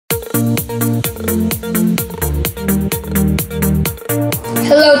Hello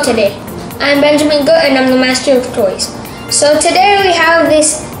today, I'm Benjamin Good and I'm the master of toys. So today we have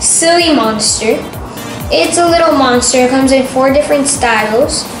this silly monster. It's a little monster, it comes in 4 different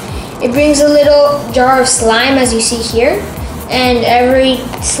styles. It brings a little jar of slime as you see here, and every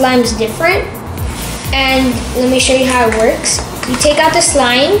slime is different. And let me show you how it works. You take out the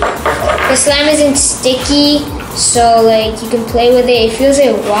slime isn't sticky, so like you can play with it. It feels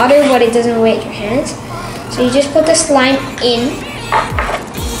like water, but it doesn't wet your hands. So you just put the slime in,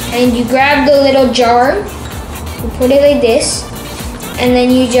 and you grab the little jar, you put it like this, and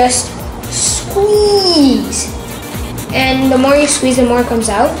then you just squeeze. And the more you squeeze, the more comes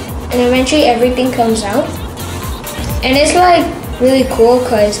out, and eventually everything comes out. And it's like really cool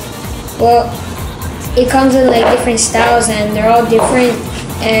because, well, it comes in like different styles and they're all different,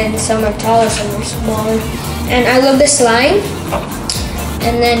 and some are taller, some are smaller. And I love the slime.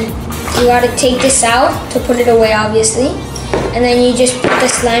 And then you gotta take this out to put it away, obviously. And then you just put the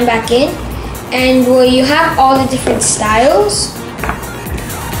slime back in. And well, you have all the different styles.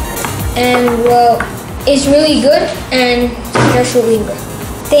 And well, it's really good and just really good.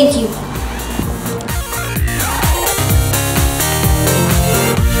 Thank you.